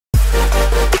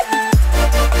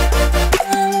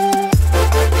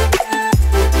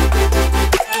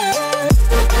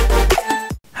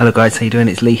Hello guys, how you doing?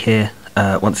 It's Lee here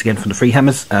once again from the Free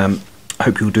Hammers. I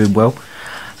hope you're all doing well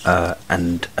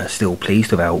and still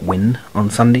pleased with our win on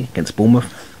Sunday against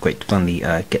Bournemouth. Great to finally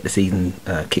get the season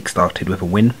kick-started with a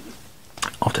win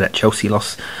after that Chelsea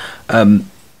loss.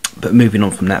 But moving on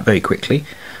from that very quickly,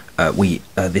 we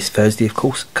this Thursday of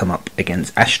course come up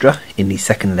against Astra in the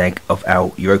second leg of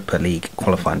our Europa League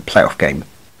qualifying playoff game.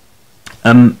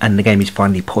 And the game is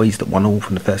finally poised at 1-1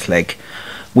 from the first leg.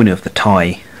 Winner of the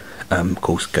tie of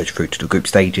course goes through to the group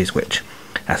stages, which,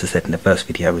 as I said in the first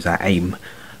video, was our aim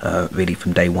really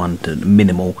from day one. To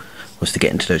minimal was to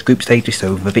get into those group stages,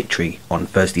 so with a victory on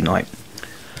Thursday night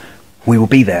we will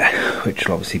be there, which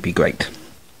will obviously be great.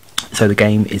 So the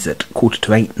game is at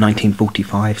 7:45,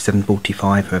 19:45,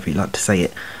 7:45, however you like to say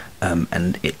it,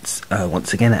 and it's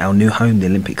once again at our new home, the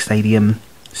Olympic Stadium.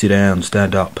 Sit down,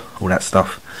 stand up, all that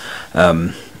stuff,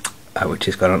 which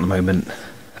is going on at the moment.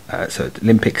 So it's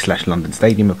Olympic/London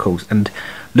Stadium, of course, and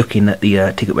looking at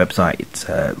the ticket website, it's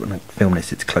when I film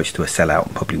this, it's close to a sellout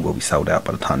and probably will be sold out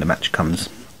by the time the match comes.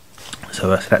 So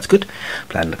that's good.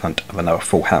 Playing in the front of another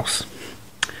full house.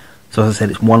 So as I said,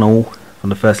 it's 1-1 on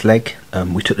the first leg.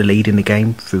 We took the lead in the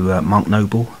game through Mark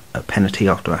Noble, a penalty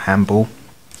after a handball.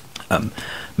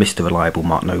 Mr. Reliable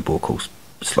Mark Noble, of course,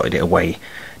 slotted it away,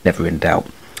 never in doubt.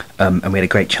 And we had a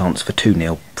great chance for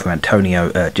 2-0 for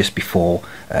Antonio just before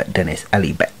Dennis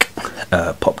Alibek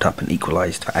popped up and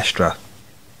equalised for Astra,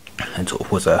 and sort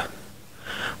of was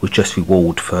just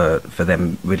reward for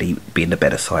them really being the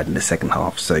better side in the second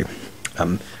half. So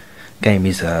game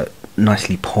is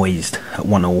nicely poised at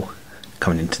 1-1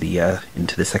 coming into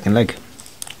the second leg.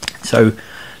 So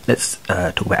let's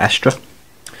talk about Astra.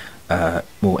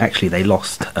 Well, actually they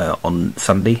lost on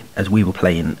Sunday as we were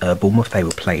playing Bournemouth. They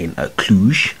were playing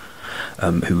Cluj,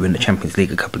 who were in the Champions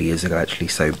League a couple of years ago actually,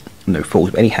 so no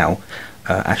fault. But anyhow,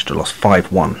 Astra lost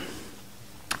 5-1,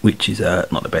 which is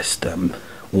not the best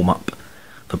warm-up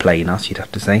for playing us, you'd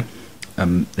have to say.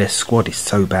 Their squad is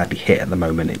so badly hit at the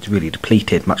moment, it's really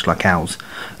depleted, much like ours,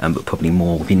 but probably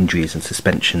more with injuries and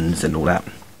suspensions and all that.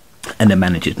 And the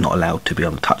manager's not allowed to be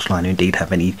on the touchline or indeed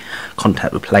have any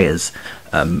contact with players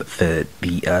for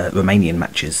the Romanian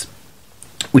matches,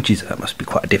 which is must be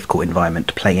quite a difficult environment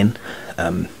to play in.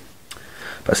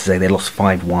 But as I say, they lost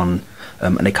 5-1,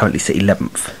 and they currently sit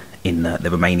 11th in the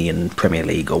Romanian Premier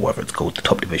League, or whatever it's called, the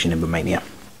top division in Romania.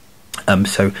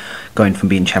 So going from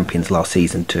being champions last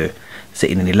season to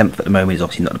sitting in 11th at the moment is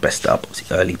obviously not the best start.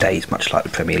 Obviously early days, much like the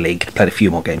Premier League. They played a few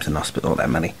more games than us, but not that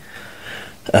many.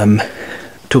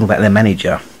 Talking about their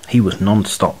manager, he was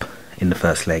non-stop in the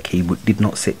first leg. He did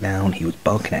not sit down. He was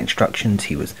barking at instructions.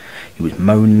 He was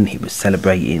moaning. He was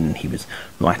celebrating. He was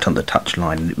right on the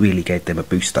touchline, and it really gave them a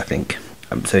boost, I think.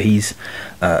 So he's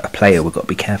a player we've got to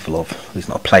be careful of. He's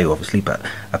not a player, obviously, but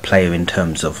a player in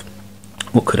terms of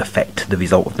what could affect the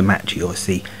result of the match. He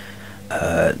obviously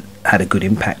had a good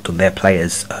impact on their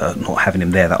players, not having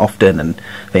him there that often, and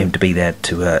for him to be there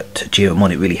to cheer him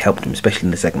on, it really helped him, especially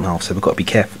in the second half. So we've got to be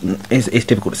careful. It's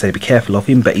difficult to say to be careful of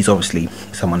him, but he's obviously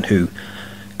someone who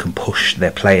can push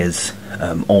their players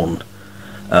on.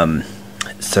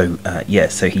 So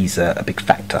he's a big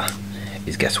factor,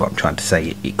 is guess what I'm trying to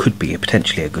say. It could be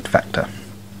potentially a good factor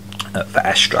for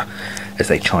Astra as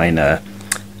they try and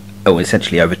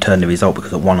essentially overturn the result,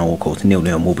 because at 1-1 of course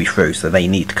 0-0 will be through, so they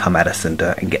need to come at us and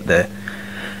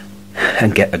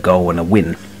get a goal and a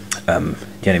win. The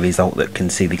only result that can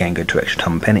see the game go to extra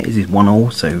time and penalties is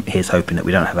 1-1, so here's hoping that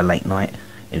we don't have a late night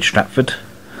in Stratford,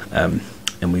 and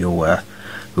we all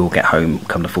get home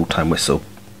come the full-time whistle.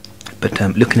 But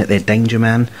looking at their danger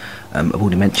man, I've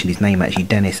already mentioned his name actually,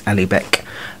 Dennis Alibek.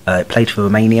 Played for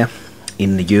Romania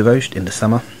in the Euros in the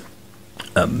summer.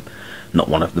 Not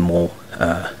one of the more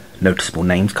noticeable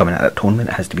names coming out of that tournament,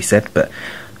 it has to be said, but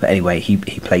anyway, he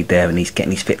played there, and he's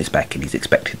getting his fitness back, and he's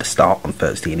expected to start on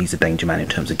Thursday, and he's a danger man in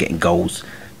terms of getting goals.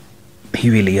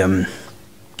 He really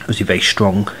was very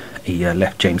strong. He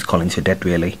left James Collins for dead,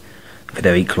 really, for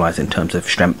their equaliser in terms of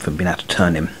strength and being able to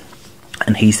turn him,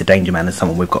 and he's the danger man and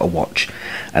someone we've got to watch,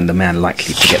 and the man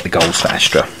likely to get the goals for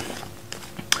Astra.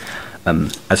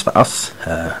 As for us,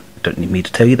 don't need me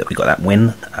to tell you that we got that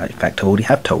win. In fact, I already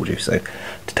have told you, so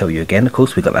to tell you again, of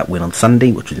course, we got that win on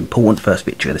Sunday, which was important. First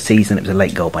victory of the season. It was a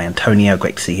late goal by Antonio.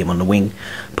 Great to see him on the wing,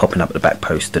 popping up at the back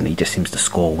post, and he just seems to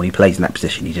score. When he plays in that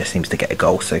position, he just seems to get a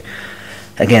goal. So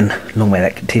again, long way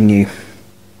that continue.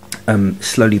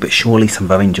 Slowly but surely, some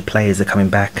of our injured players are coming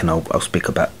back, and I'll speak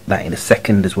about that in a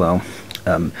second as well.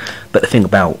 But the thing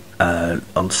about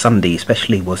on Sunday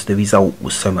especially was the result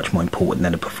was so much more important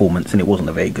than the performance, and it wasn't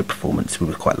a very good performance. We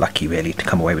were quite lucky really to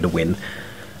come away with a win,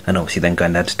 and obviously then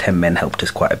going down to 10 men helped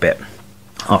us quite a bit.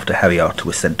 after Harry Arter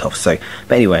was sent off. So,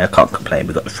 but anyway, I can't complain.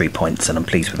 We got the 3 points, and I'm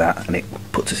pleased with that, and it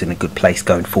puts us in a good place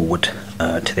going forward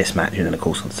to this match, and then of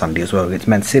course on Sunday as well against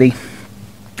Man City.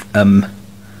 It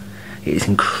is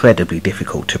incredibly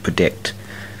difficult to predict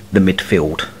the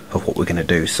midfield of what we're going to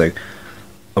do, so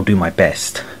I'll do my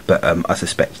best, but I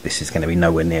suspect this is going to be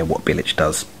nowhere near what Bilic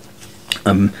does.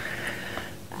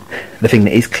 The thing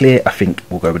that is clear, I think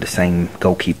we'll go with the same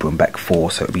goalkeeper and back four,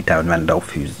 so it'll be Darren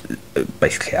Randolph, who's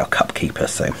basically our cup keeper,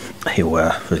 so he'll,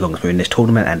 for as long as we're in this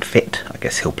tournament and fit, I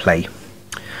guess he'll play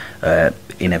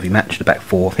in every match. The back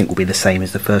four I think will be the same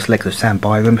as the first leg. So Sam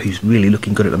Byram, who's really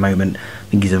looking good at the moment, I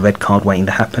think he's a red card waiting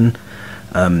to happen.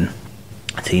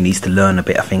 So he needs to learn a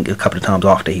bit. I think a couple of times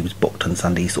after he was booked on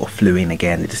Sunday, he sort of flew in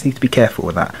again. He just needs to be careful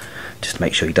with that, just to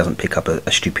make sure he doesn't pick up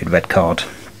a stupid red card.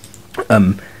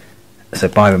 So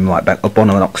Byram right back,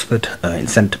 O'Connor and Oxford in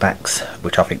centre backs,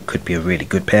 which I think could be a really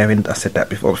good pairing. I said that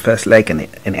before the first leg, and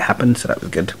it happened, so that was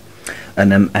good.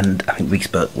 And I think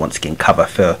Riesberg once again cover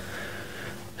for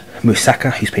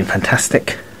Musaka, who's been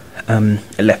fantastic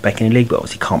at left back in the league, but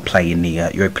obviously can't play in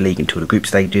the Europa League until the group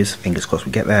stages. Fingers crossed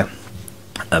we get there.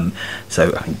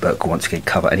 So I think Burke will once again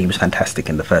cover, and he was fantastic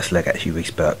in the first leg actually,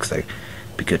 Riesberg, so it'd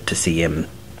be good to see him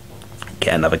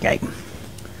get another game.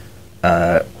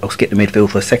 I'll skip the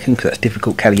midfield for a second because that's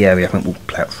difficult. Cagliari I think will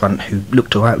play up front, who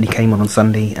looked alright when he came on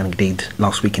Sunday, and indeed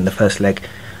last week in the first leg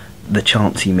the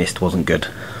chance he missed wasn't good.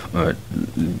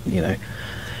 You know,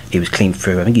 he was clean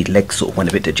through. I think his legs sort of went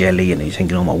a bit to jelly, and he's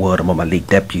thinking, oh my word, I'm on my league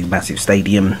debut, massive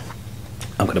stadium,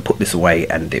 I'm going to put this away,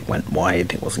 and it went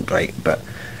wide. It wasn't great, but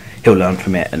he'll learn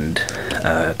from it, and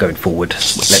going forward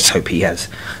let's hope he has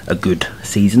a good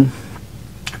season.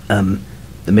 The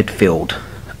midfield,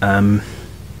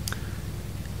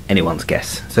 anyone's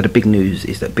guess. So the big news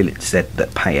is that Bilic said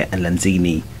that Payet and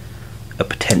Lanzini are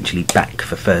potentially back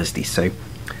for Thursday, so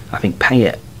I think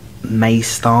Payet may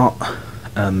start.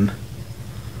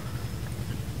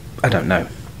 I don't know.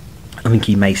 I think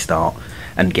he may start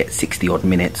and get 60 odd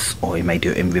minutes, or he may do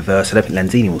it in reverse. I don't think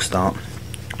Lanzini will start.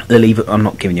 They'll either, I'm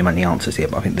not giving you many answers here,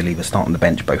 but I think they'll either start on the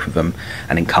bench, both of them,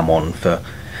 and then come on for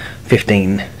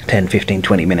 10, 15,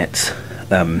 20 minutes.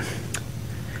 But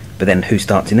then who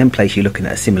starts in them place, you're looking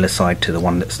at a similar side to the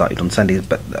one that started on Sunday.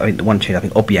 But I think the one change, I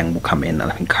think Obiang will come in,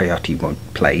 and I think Coyote won't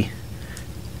play.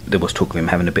 There was talk of him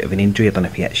having a bit of an injury. I don't know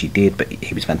if he actually did, but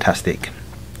he was fantastic.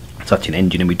 Such an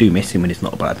engine, and we do miss him when he's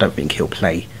not, but I don't think he'll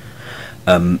play.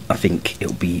 I think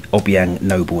it'll be Obiang,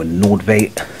 Noble and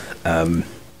Nordveit.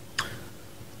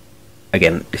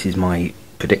 Again, this is my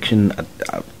prediction.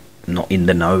 I'm not in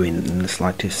the know in the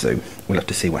slightest, so we'll have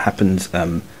to see what happens.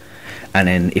 And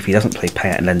then if he doesn't play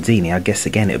Payet and Lanzini, I guess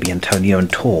again it'll be Antonio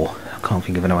and Tor. I can't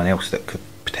think of anyone else that could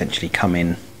potentially come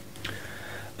in.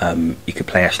 You could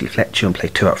play Ashley Fletcher and play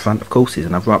two up front, of course, is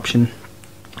another option.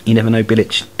 You never know,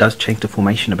 Bilic does change the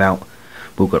formation about.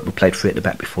 We played three at the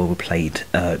back before, we played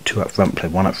two up front,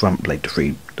 played one up front, played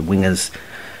the wingers.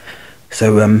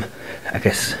 So I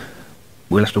guess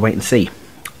we'll have to wait and see,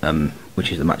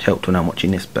 which is a much help to when I'm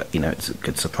watching this, but you know, it's a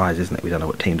good surprise, isn't it? We don't know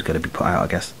what team's going to be put out, I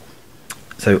guess.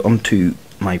 So on to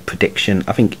my prediction.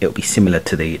 I think it'll be similar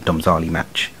to the Domzali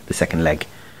match, the second leg,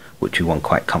 which we won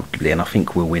quite comfortably, and I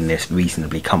think we'll win this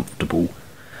reasonably comfortably.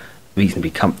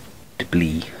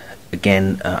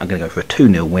 Again, I'm going to go for a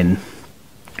 2-0 win.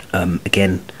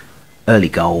 Again, early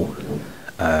goal,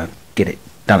 get it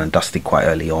done and dusted quite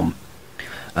early on.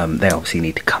 They obviously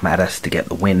need to come at us to get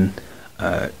the win.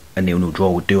 A 0-0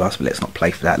 draw would do us, but let's not play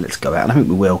for that. Let's go out, and I think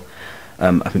we will.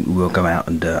 I think we will go out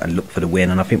and look for the win,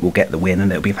 and I think we'll get the win,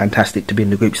 and it'll be fantastic to be in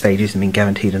the group stages and being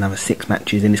guaranteed another 6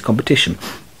 matches in this competition,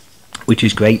 which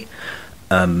is great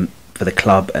for the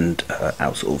club and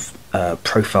our sort of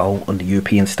profile on the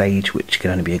European stage, which can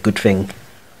only be a good thing.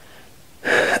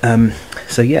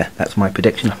 So yeah, that's my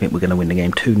prediction. I think we're going to win the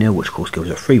game 2-0, which of course gives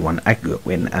us a 3-1 aggregate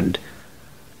win, and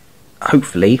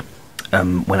hopefully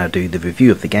when I do the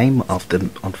review of the game on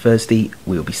Thursday,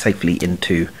 we will be safely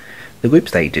into the group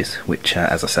stages, which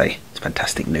as I say, it's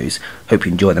fantastic news. Hope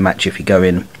you enjoy the match if you go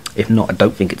in. If not, I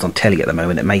don't think it's on telly at the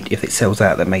moment. It may, if it sells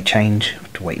out, that may change.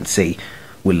 Have to wait and see.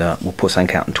 We'll put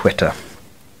something out on Twitter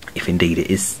if indeed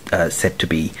it is said to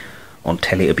be on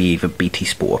telly. It'll be either BT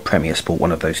Sport or Premier Sport,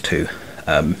 one of those two.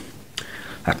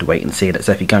 Have to wait and see it.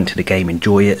 So if you go into the game,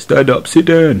 enjoy it, stand up, sit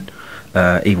down,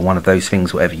 either one of those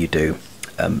things, whatever you do,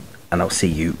 and I'll see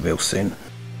you real soon.